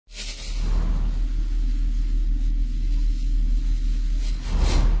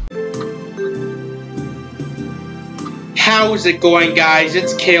How's it going, guys?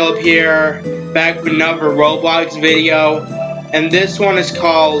 It's Caleb here, back with another Roblox video, and this one is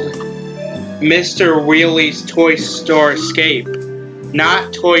called Mr. Wheelie's Toy Store Escape.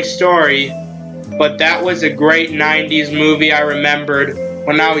 Not Toy Story, but that was a great 90s movie I remembered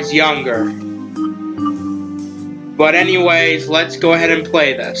when I was younger. But anyways, let's go ahead and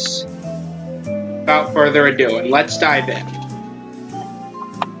play this. Without further ado, and let's dive in.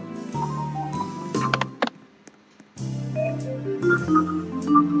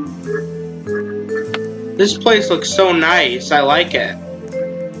 This place looks so nice. I like it.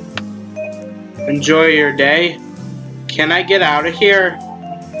 Enjoy your day. Can I get out of here?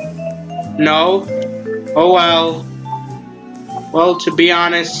 No? Oh well. Well, to be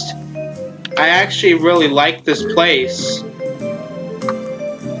honest, I actually really like this place.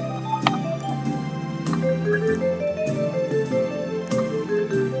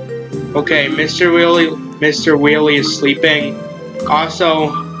 Okay, Mr. Wheelie is sleeping. Also,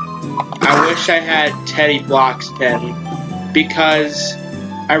 I wish I had Teddy Block's pen, because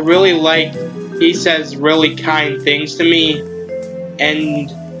I really like, he says really kind things to me, and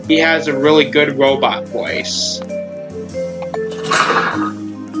he has a really good robot voice.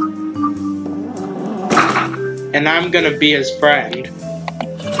 And I'm gonna be his friend.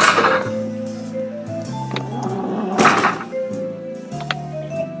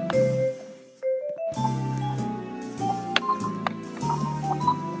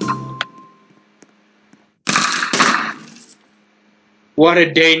 What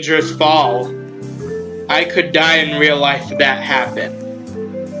a dangerous fall. I could die in real life if that happened.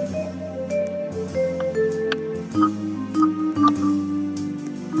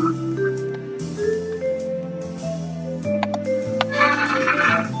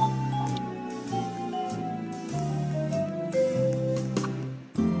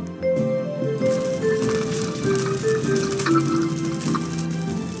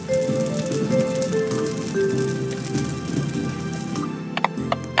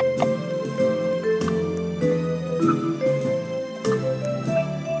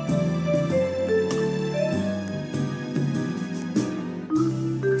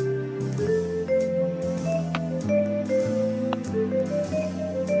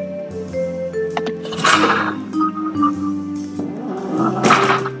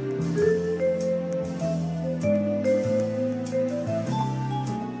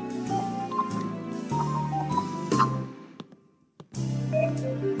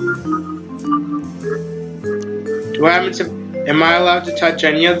 What happens if, am I allowed to touch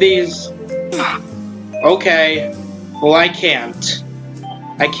any of these? Okay, well I can't.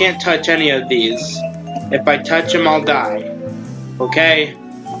 I can't touch any of these. If I touch them, I'll die. Okay?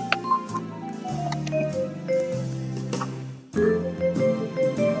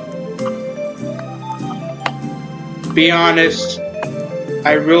 Be honest,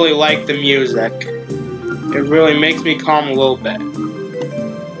 I really like the music. It really makes me calm a little bit.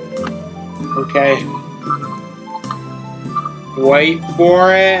 Okay. Wait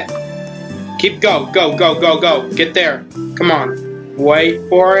for it. Keep go. Get there. Come on. Wait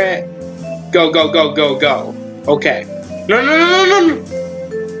for it. Go. Okay. No.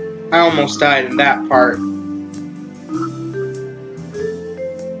 I almost died in that part.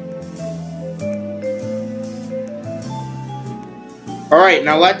 Alright,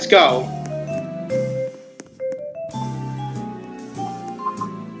 now let's go.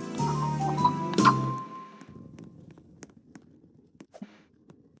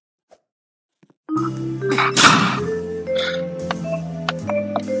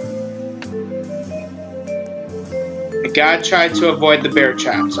 I gotta try to avoid the bear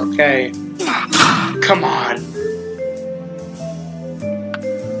traps, okay? Come on.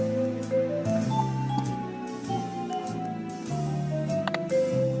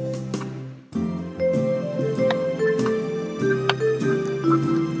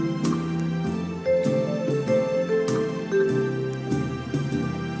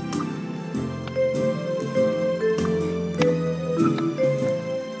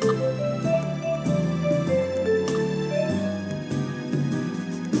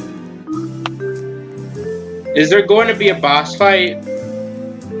 Is there going to be a boss fight?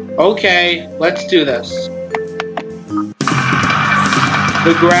 Okay, let's do this.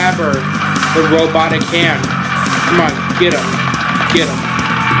 The grabber, the robotic hand. Come on, get him.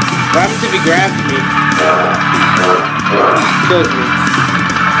 What happens if he grabs me? Kills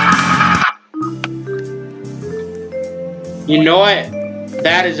me. You know what?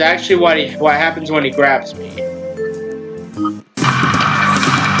 That is actually what happens when he grabs me.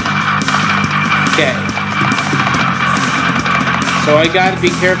 Okay. So I gotta be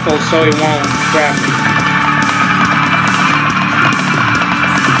careful so he won't grab me.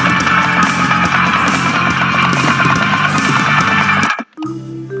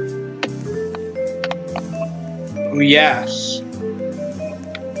 Yes.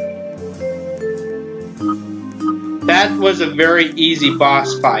 That was a very easy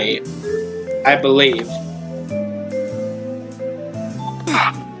boss fight, I believe.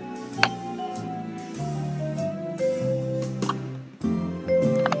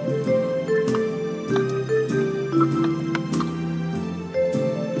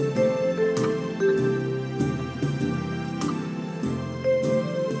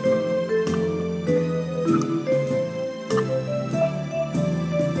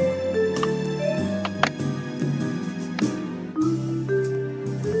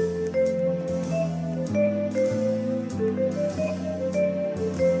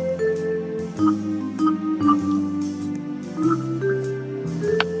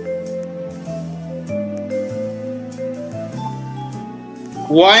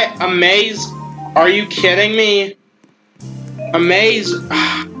 What? A maze? Are you kidding me? A maze?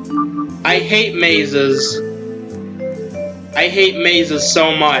 I hate mazes. I hate mazes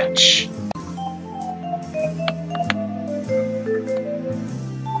so much.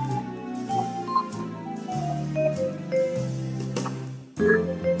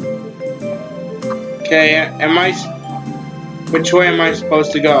 Okay, which way am I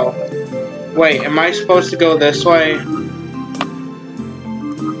supposed to go? Wait, am I supposed to go this way?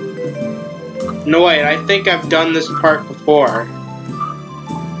 No, wait, I think I've done this part before.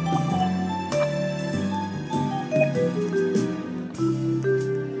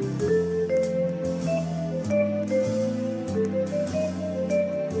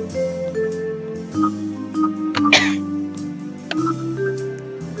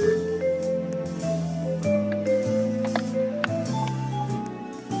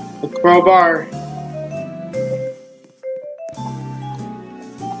 The crowbar.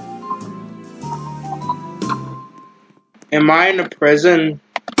 Am I in a prison?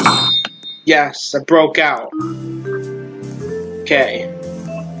 Yes, I broke out. Okay.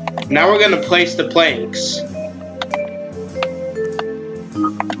 Now we're gonna place the planks.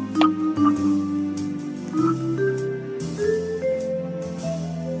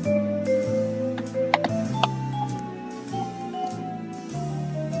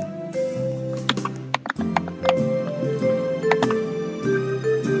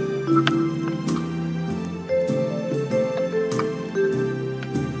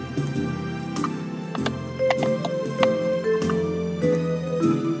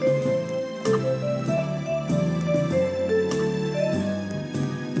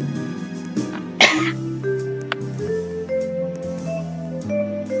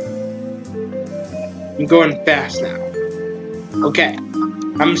 I'm going fast now. Okay.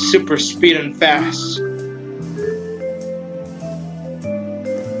 I'm super speeding fast.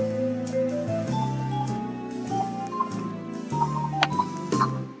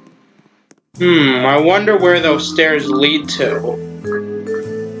 I wonder where those stairs lead to.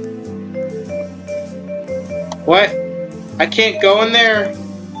 What? I can't go in there?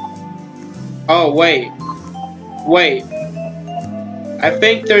 Oh, wait. Wait. I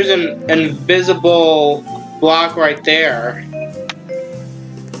think there's an invisible block right there.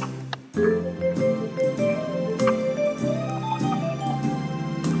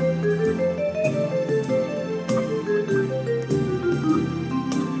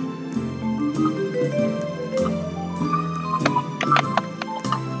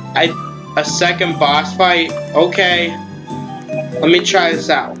 A second boss fight? Okay. Let me try this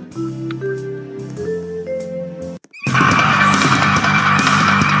out.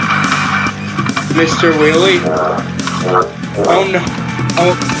 Mr. Wheelie? Oh no.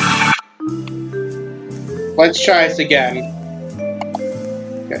 Oh. Let's try this again.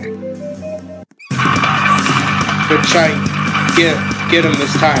 Okay. Let's try get him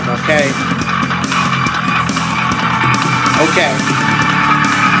this time, okay? Okay.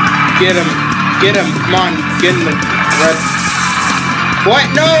 Get him, come on, get him the red. What?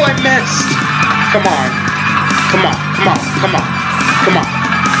 No, I missed! Come on. Come on, come on, come on, come on,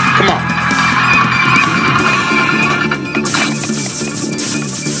 come on.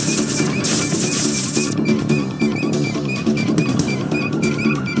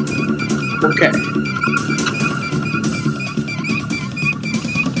 Okay.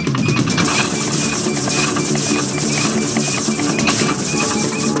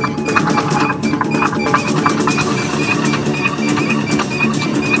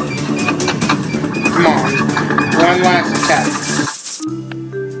 Come on. One last attack.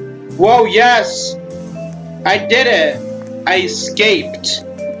 Whoa, yes! I did it! I escaped.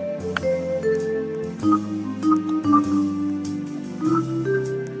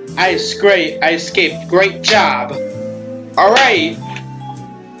 I escaped. Great job. Alright.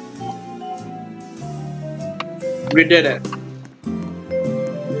 We did it.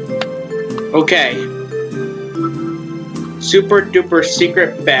 Okay. Super duper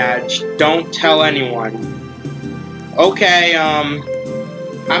secret badge. Don't tell anyone. Okay,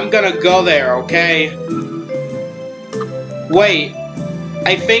 I'm gonna go there, okay? Wait.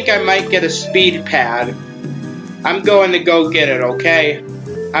 I think I might get a speed pad. I'm going to go get it, okay?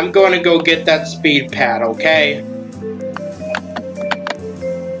 I'm going to go get that speed pad, okay?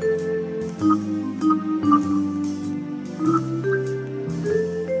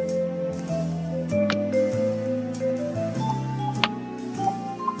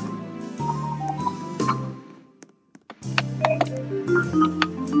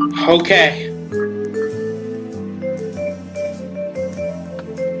 Okay.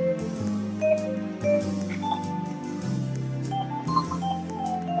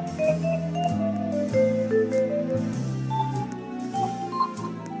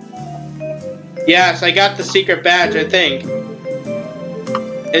 Yes, I got the secret badge, I think.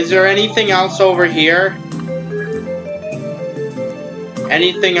 Is there anything else over here?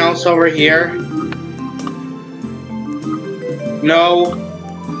 Anything else over here? No?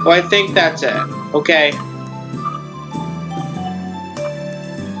 Well, I think that's it. Okay.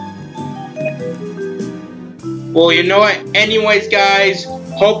 Well, you know what? Anyways, guys,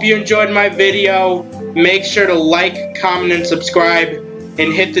 hope you enjoyed my video. Make sure to like, comment, and subscribe,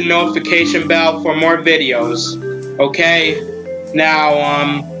 and hit the notification bell for more videos. Okay?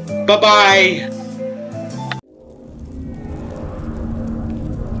 Now, bye-bye.